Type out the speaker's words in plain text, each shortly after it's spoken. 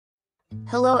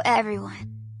Hello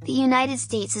everyone! The United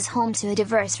States is home to a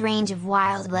diverse range of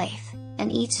wildlife,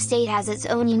 and each state has its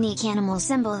own unique animal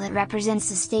symbol that represents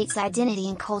the state's identity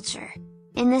and culture.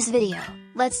 In this video,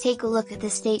 let's take a look at the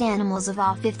state animals of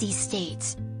all 50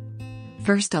 states.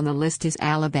 First on the list is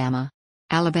Alabama.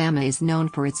 Alabama is known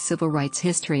for its civil rights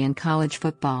history and college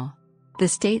football. The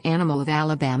state animal of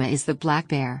Alabama is the black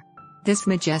bear. This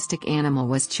majestic animal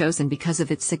was chosen because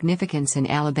of its significance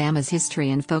in Alabama's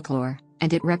history and folklore,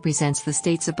 and it represents the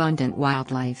state's abundant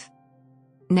wildlife.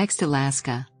 Next,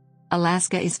 Alaska.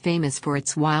 Alaska is famous for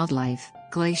its wildlife,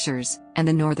 glaciers, and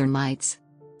the northern lights.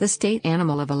 The state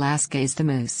animal of Alaska is the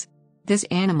moose. This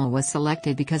animal was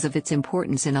selected because of its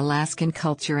importance in Alaskan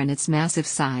culture and its massive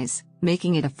size,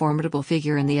 making it a formidable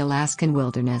figure in the Alaskan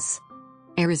wilderness.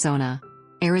 Arizona.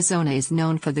 Arizona is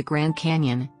known for the Grand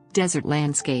Canyon, desert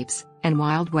landscapes, and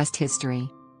Wild West history.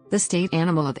 The state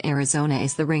animal of Arizona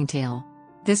is the ringtail.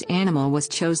 This animal was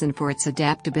chosen for its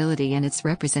adaptability and its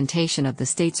representation of the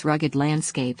state's rugged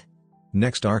landscape.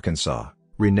 Next, Arkansas,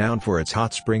 renowned for its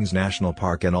Hot Springs National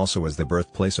Park and also as the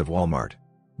birthplace of Walmart.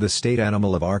 The state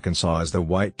animal of Arkansas is the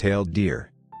white-tailed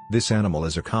deer. This animal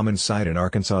is a common sight in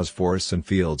Arkansas's forests and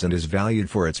fields and is valued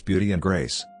for its beauty and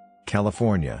grace.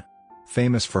 California.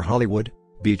 Famous for Hollywood,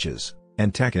 beaches,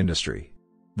 and tech industry.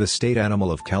 The state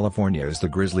animal of California is the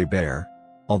grizzly bear.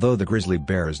 Although the grizzly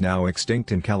bear is now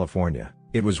extinct in California,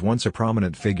 it was once a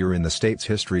prominent figure in the state's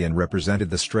history and represented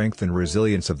the strength and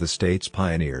resilience of the state's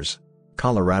pioneers.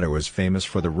 Colorado is famous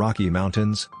for the Rocky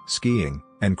Mountains, skiing,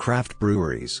 and craft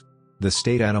breweries. The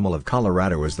state animal of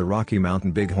Colorado is the Rocky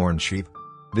Mountain bighorn sheep.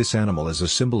 This animal is a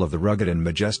symbol of the rugged and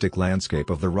majestic landscape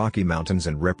of the Rocky Mountains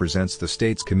and represents the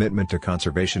state's commitment to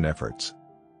conservation efforts.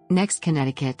 Next,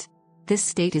 Connecticut. This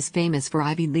state is famous for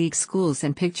Ivy League schools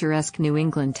and picturesque New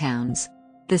England towns.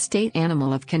 The state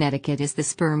animal of Connecticut is the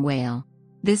sperm whale.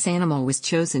 This animal was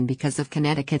chosen because of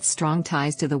Connecticut's strong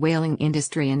ties to the whaling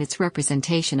industry and its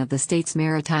representation of the state's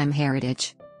maritime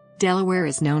heritage. Delaware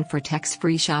is known for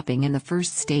tax-free shopping and the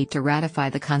first state to ratify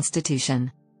the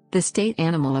Constitution. The state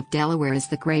animal of Delaware is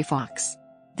the gray fox.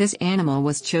 This animal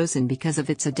was chosen because of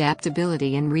its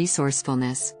adaptability and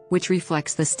resourcefulness, which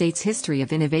reflects the state's history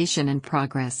of innovation and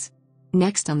progress.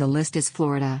 Next on the list is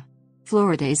Florida.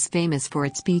 Florida is famous for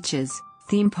its beaches,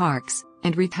 theme parks,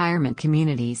 and retirement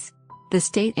communities. The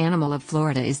state animal of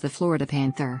Florida is the Florida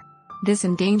panther. This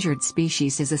endangered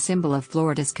species is a symbol of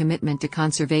Florida's commitment to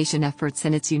conservation efforts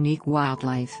and its unique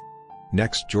wildlife.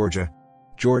 Next, Georgia.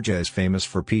 Georgia is famous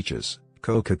for peaches,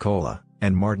 Coca-Cola,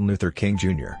 and Martin Luther King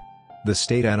Jr. The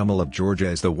state animal of Georgia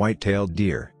is the white-tailed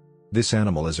deer. This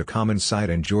animal is a common sight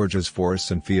in Georgia's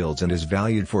forests and fields and is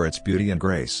valued for its beauty and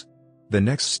grace. The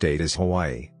next state is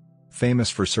Hawaii. Famous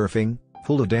for surfing,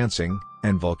 hula dancing,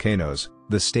 and volcanoes,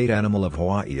 the state animal of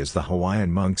Hawaii is the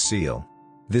Hawaiian monk seal.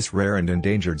 This rare and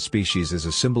endangered species is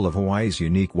a symbol of Hawaii's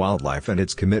unique wildlife and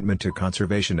its commitment to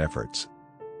conservation efforts.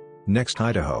 Next,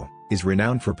 Idaho is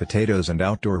renowned for potatoes and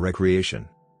outdoor recreation.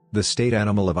 The state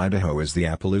animal of Idaho is the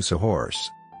Appaloosa horse.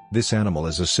 This animal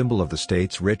is a symbol of the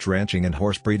state's rich ranching and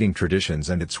horse breeding traditions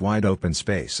and its wide open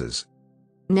spaces.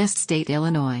 Next state,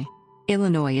 Illinois.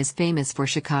 Illinois is famous for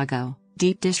Chicago,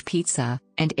 deep dish pizza,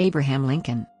 and Abraham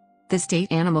Lincoln. The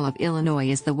state animal of Illinois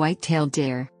is the white-tailed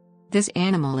deer. This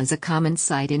animal is a common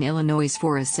sight in Illinois'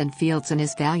 forests and fields and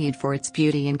is valued for its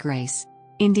beauty and grace.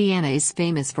 Indiana is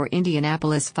famous for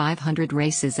Indianapolis 500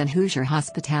 races and Hoosier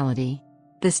hospitality.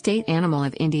 The state animal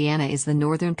of Indiana is the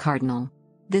northern cardinal.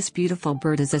 This beautiful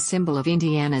bird is a symbol of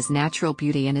Indiana's natural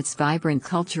beauty and its vibrant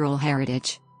cultural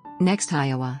heritage. Next,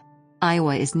 Iowa.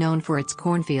 Iowa is known for its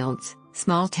cornfields,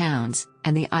 small towns,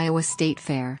 and the Iowa State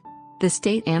Fair. The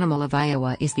state animal of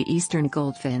Iowa is the eastern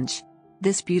goldfinch.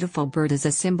 This beautiful bird is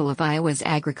a symbol of Iowa's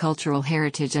agricultural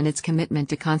heritage and its commitment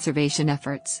to conservation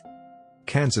efforts.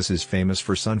 Kansas is famous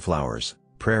for sunflowers,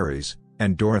 prairies,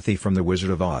 and Dorothy from The Wizard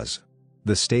of Oz.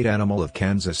 The state animal of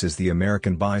Kansas is the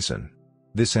American bison.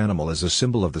 This animal is a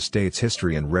symbol of the state's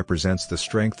history and represents the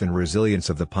strength and resilience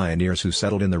of the pioneers who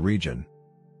settled in the region.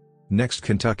 Next,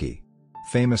 Kentucky.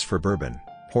 Famous for bourbon,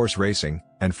 horse racing,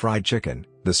 and fried chicken,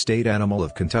 the state animal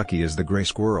of Kentucky is the gray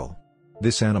squirrel.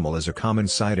 This animal is a common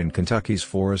sight in Kentucky's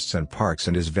forests and parks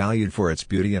and is valued for its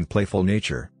beauty and playful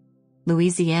nature.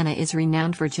 Louisiana is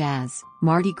renowned for jazz,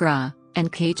 Mardi Gras,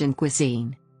 and Cajun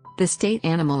cuisine. The state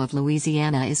animal of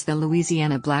Louisiana is the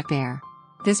Louisiana black bear.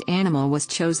 This animal was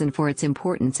chosen for its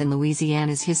importance in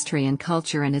Louisiana's history and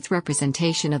culture and its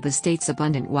representation of the state's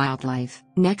abundant wildlife.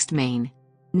 Next, Maine.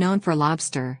 Known for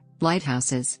lobster,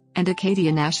 lighthouses, and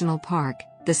Acadia National Park,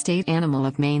 the state animal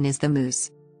of Maine is the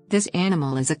moose. This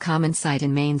animal is a common sight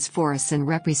in Maine's forests and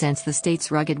represents the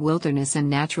state's rugged wilderness and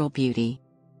natural beauty.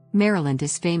 Maryland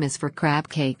is famous for crab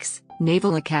cakes,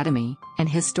 Naval Academy, and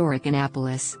historic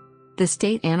Annapolis. The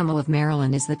state animal of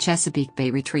Maryland is the Chesapeake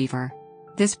Bay Retriever.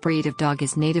 This breed of dog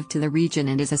is native to the region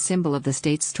and is a symbol of the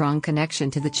state's strong connection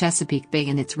to the Chesapeake Bay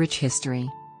and its rich history.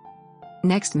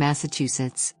 Next,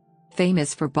 Massachusetts.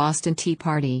 Famous for Boston Tea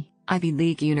Party, Ivy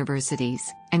League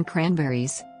universities, and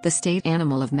cranberries, the state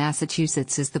animal of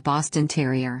Massachusetts is the Boston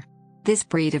Terrier. This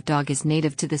breed of dog is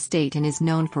native to the state and is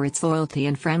known for its loyalty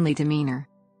and friendly demeanor.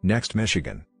 Next,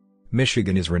 Michigan.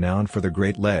 Michigan is renowned for the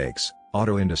Great Lakes,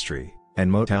 auto industry,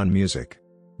 and Motown music.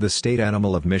 The state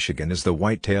animal of Michigan is the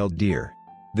white-tailed deer.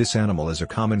 This animal is a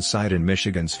common sight in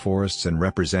Michigan's forests and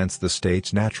represents the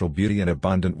state's natural beauty and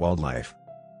abundant wildlife.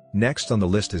 Next on the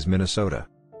list is Minnesota.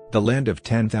 The land of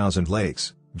 10,000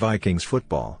 lakes, Vikings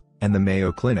football, and the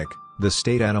Mayo Clinic. The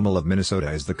state animal of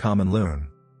Minnesota is the common loon.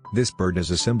 This bird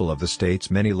is a symbol of the state's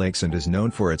many lakes and is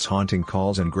known for its haunting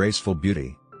calls and graceful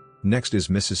beauty. Next is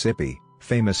Mississippi,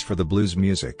 famous for the blues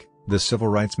music, the Civil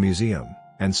Rights Museum,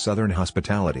 and Southern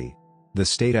hospitality. The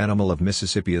state animal of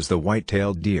Mississippi is the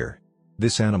white-tailed deer.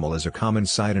 This animal is a common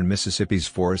sight in Mississippi's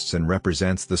forests and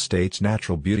represents the state's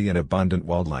natural beauty and abundant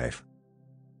wildlife.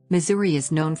 Missouri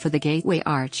is known for the Gateway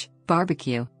Arch,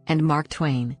 barbecue, and Mark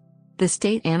Twain. The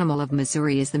state animal of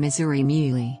Missouri is the Missouri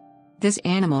Muley. This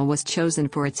animal was chosen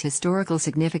for its historical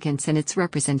significance and its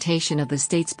representation of the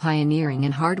state's pioneering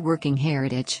and hard-working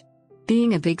heritage.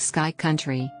 Being a big sky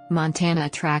country, Montana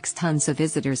attracts tons of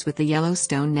visitors with the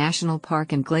Yellowstone National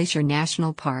Park and Glacier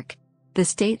National Park. The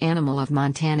state animal of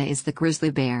Montana is the grizzly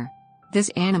bear. This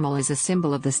animal is a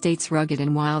symbol of the state's rugged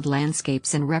and wild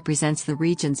landscapes and represents the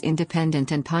region's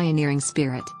independent and pioneering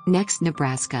spirit. Next,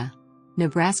 Nebraska.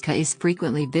 Nebraska is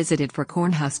frequently visited for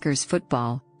Cornhuskers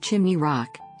football, Chimney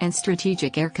Rock, and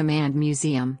Strategic Air Command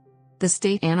Museum. The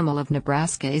state animal of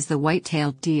Nebraska is the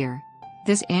white-tailed deer.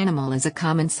 This animal is a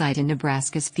common sight in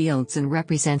Nebraska's fields and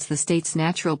represents the state's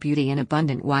natural beauty and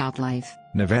abundant wildlife.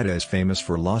 Nevada is famous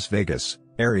for Las Vegas,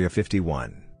 Area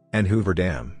 51, and Hoover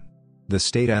Dam. The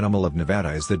state animal of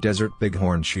Nevada is the desert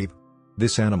bighorn sheep.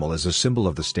 This animal is a symbol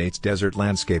of the state's desert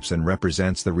landscapes and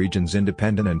represents the region's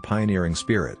independent and pioneering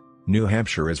spirit. New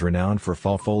Hampshire is renowned for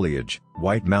fall foliage,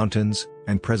 white mountains,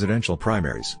 and presidential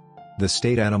primaries. The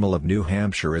state animal of New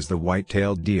Hampshire is the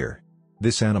white-tailed deer.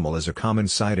 This animal is a common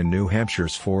sight in New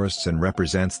Hampshire's forests and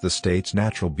represents the state's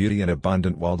natural beauty and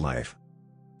abundant wildlife.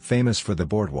 Famous for the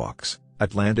boardwalks,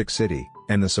 Atlantic City,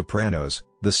 and The Sopranos,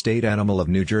 the state animal of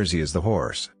New Jersey is the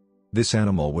horse. This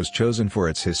animal was chosen for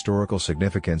its historical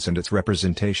significance and its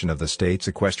representation of the state's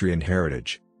equestrian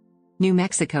heritage. New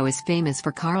Mexico is famous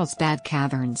for Carlsbad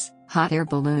Caverns, hot air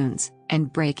balloons,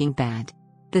 and Breaking Bad.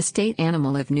 The state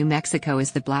animal of New Mexico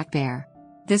is the black bear.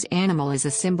 This animal is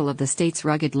a symbol of the state's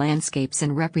rugged landscapes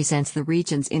and represents the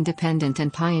region's independent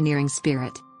and pioneering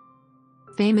spirit.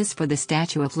 Famous for the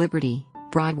Statue of Liberty,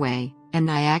 Broadway, and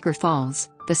Niagara Falls,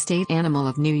 the state animal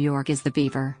of New York is the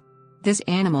beaver. This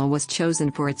animal was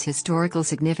chosen for its historical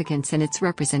significance and its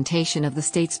representation of the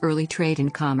state's early trade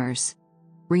and commerce.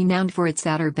 Renowned for its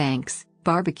Outer Banks,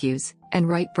 barbecues, and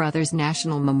Wright Brothers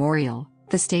National Memorial,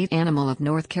 the state animal of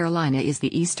North Carolina is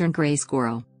the eastern gray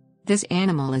squirrel. This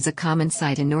animal is a common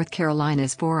sight in North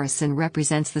Carolina's forests and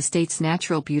represents the state's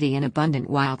natural beauty and abundant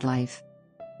wildlife.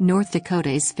 North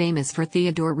Dakota is famous for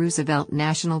Theodore Roosevelt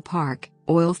National Park,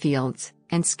 oil fields,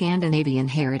 and Scandinavian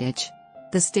heritage.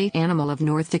 The state animal of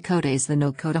North Dakota is the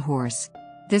Nakota horse.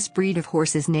 This breed of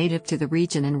horse is native to the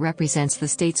region and represents the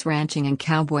state's ranching and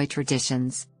cowboy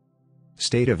traditions.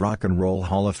 State of Rock and Roll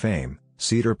Hall of Fame,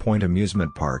 Cedar Point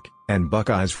Amusement Park, and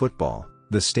Buckeyes football.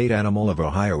 The state animal of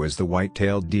Ohio is the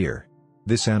white-tailed deer.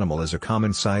 This animal is a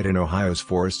common sight in Ohio's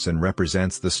forests and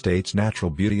represents the state's natural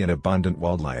beauty and abundant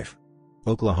wildlife.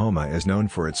 Oklahoma is known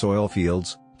for its oil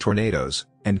fields, tornadoes,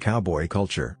 and cowboy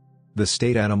culture. The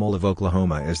state animal of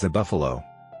Oklahoma is the buffalo.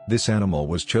 This animal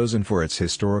was chosen for its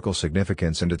historical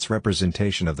significance and its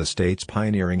representation of the state's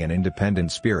pioneering and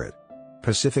independent spirit.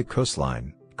 Pacific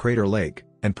Coastline, Crater Lake,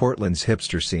 and Portland's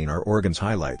hipster scene are Oregon's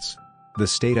highlights. The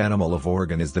state animal of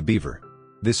Oregon is the beaver.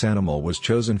 This animal was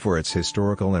chosen for its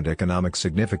historical and economic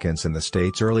significance in the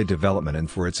state's early development and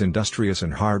for its industrious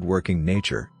and hard-working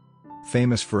nature.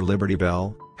 Famous for Liberty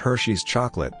Bell, Hershey's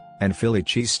chocolate, and Philly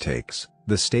cheesesteaks,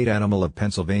 the state animal of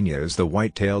Pennsylvania is the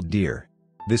white-tailed deer.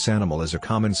 This animal is a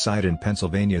common sight in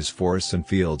Pennsylvania's forests and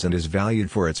fields and is valued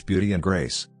for its beauty and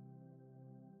grace.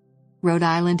 Rhode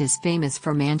Island is famous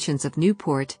for mansions of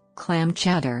Newport, clam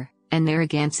chowder, and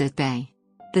Narragansett Bay.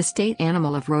 The state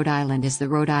animal of Rhode Island is the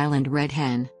Rhode Island red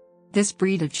hen. This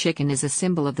breed of chicken is a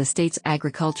symbol of the state's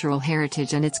agricultural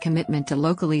heritage and its commitment to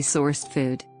locally sourced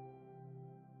food.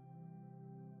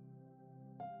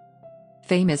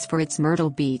 Famous for its Myrtle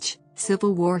Beach,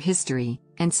 Civil War history,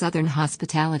 and Southern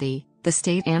hospitality, the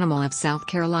state animal of South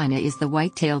Carolina is the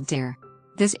white-tailed deer.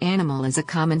 This animal is a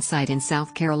common sight in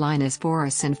South Carolina's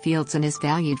forests and fields and is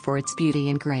valued for its beauty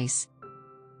and grace.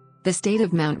 The state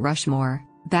of Mount Rushmore,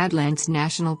 Badlands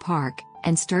National Park,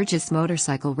 and Sturgis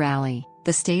Motorcycle Rally,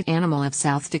 the state animal of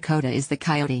South Dakota is the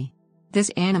coyote.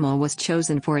 This animal was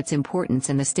chosen for its importance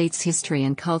in the state's history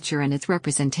and culture and its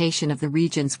representation of the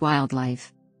region's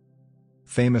wildlife.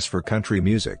 Famous for country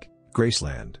music,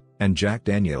 Graceland, and Jack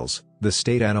Daniels, the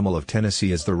state animal of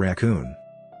Tennessee is the raccoon.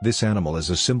 This animal is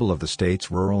a symbol of the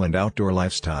state's rural and outdoor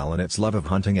lifestyle and its love of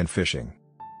hunting and fishing.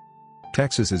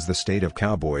 Texas is the state of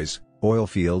cowboys, oil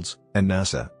fields, and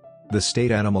NASA. The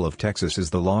state animal of Texas is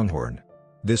the longhorn.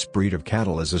 This breed of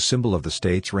cattle is a symbol of the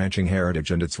state's ranching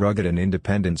heritage and its rugged and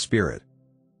independent spirit.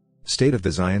 State of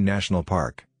the Zion National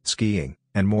Park, skiing,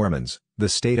 and Mormons, the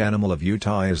state animal of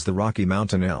Utah is the Rocky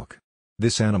Mountain elk.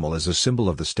 This animal is a symbol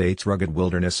of the state's rugged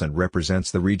wilderness and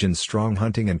represents the region's strong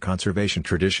hunting and conservation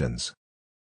traditions.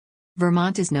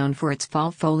 Vermont is known for its fall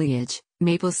foliage,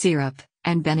 maple syrup,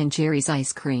 and Ben & Jerry's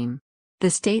ice cream. The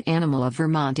state animal of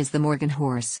Vermont is the Morgan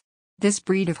horse. This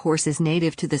breed of horse is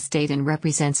native to the state and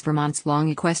represents Vermont's long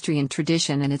equestrian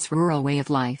tradition and its rural way of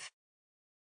life.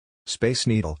 Space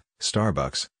Needle,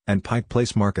 Starbucks, and Pike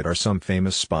Place Market are some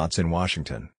famous spots in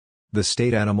Washington. The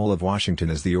state animal of Washington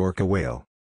is the orca whale.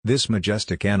 This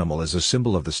majestic animal is a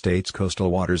symbol of the state's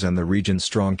coastal waters and the region's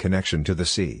strong connection to the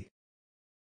sea.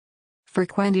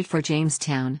 Frequented for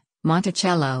Jamestown,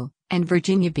 Monticello, and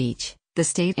Virginia Beach, the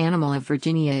state animal of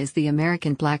Virginia is the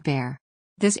American black bear.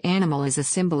 This animal is a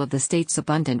symbol of the state's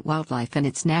abundant wildlife and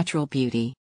its natural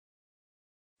beauty.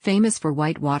 Famous for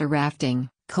whitewater rafting,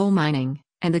 coal mining,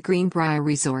 and the Greenbrier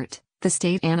Resort, the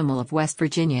state animal of West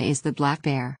Virginia is the black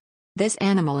bear. This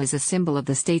animal is a symbol of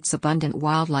the state's abundant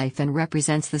wildlife and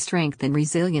represents the strength and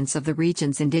resilience of the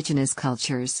region's indigenous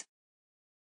cultures.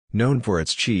 Known for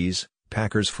its cheese,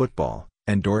 Packers football,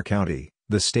 and Door County,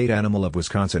 the state animal of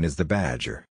Wisconsin is the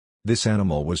badger. This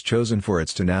animal was chosen for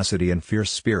its tenacity and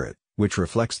fierce spirit, which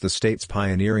reflects the state's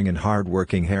pioneering and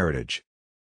hard-working heritage.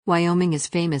 Wyoming is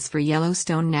famous for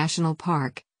Yellowstone National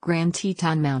Park, Grand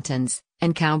Teton Mountains,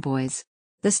 and cowboys.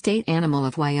 The state animal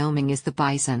of Wyoming is the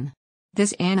bison.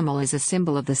 This animal is a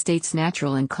symbol of the state's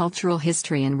natural and cultural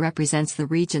history and represents the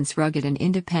region's rugged and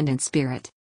independent spirit.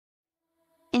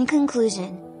 In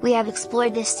conclusion, we have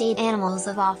explored the state animals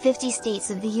of all 50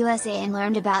 states of the USA and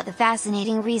learned about the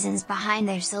fascinating reasons behind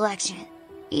their selection.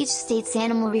 Each state's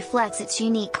animal reflects its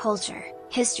unique culture,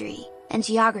 history, and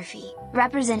geography,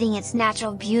 representing its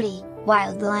natural beauty,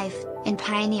 wildlife, and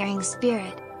pioneering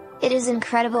spirit. It is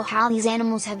incredible how these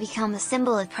animals have become a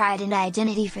symbol of pride and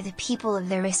identity for the people of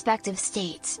their respective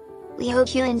states. We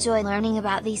hope you enjoy learning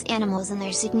about these animals and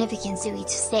their significance to each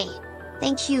state.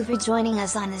 Thank you for joining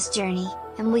us on this journey,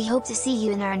 and we hope to see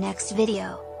you in our next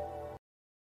video.